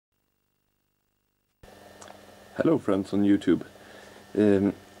Hello friends on YouTube.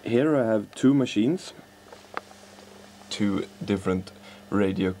 Here I have two machines, two different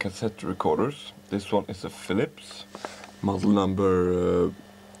radio cassette recorders. This one is a Philips, model number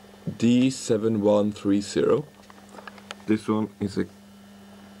D7130. This one is a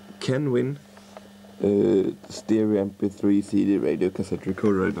Kenwin stereo MP3 CD radio cassette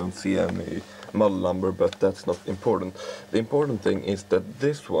recorder. I don't see any model number, but that's not important. The important thing is that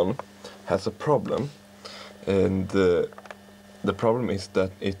this one has a problem. And the problem is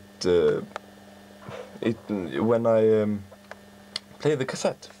that when I play the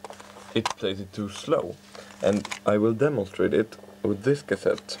cassette, it plays it too slow, and I will demonstrate it with this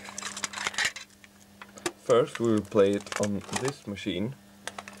cassette. First we will play it on this machine,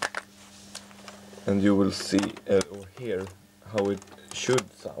 and you will see or hear how it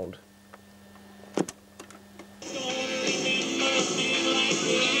should sound.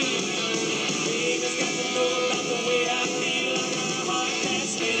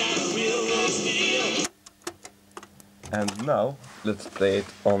 And now let's play it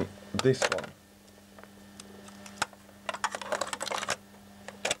on this one.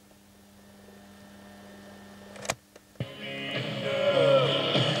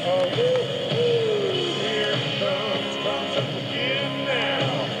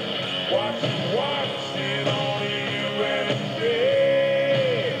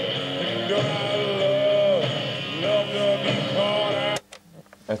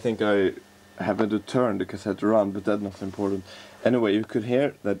 I think I having to turn the cassette around, but that's not important. Anyway, you could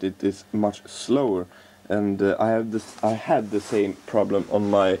hear that it is much slower, and I had the same problem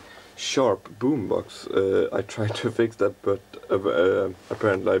on my Sharp boombox. I tried to fix that, but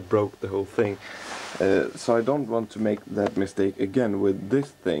apparently I broke the whole thing. So I don't want to make that mistake again with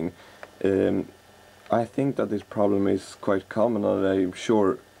this thing. I think that this problem is quite common, and I'm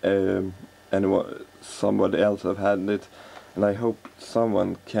sure somebody else have had it, and I hope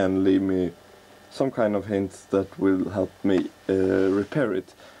someone can leave me some kind of hints that will help me repair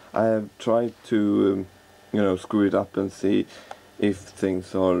it. I have tried to screw it up and see if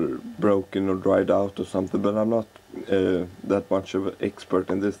things are broken or dried out or something, but I'm not that much of an expert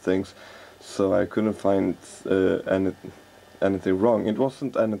in these things, so I couldn't find anything wrong. It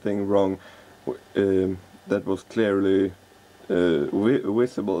wasn't anything wrong that was clearly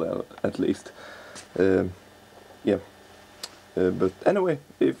visible, at least. Yeah. But anyway,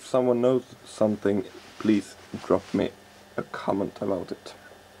 if someone knows something, please drop me a comment about it.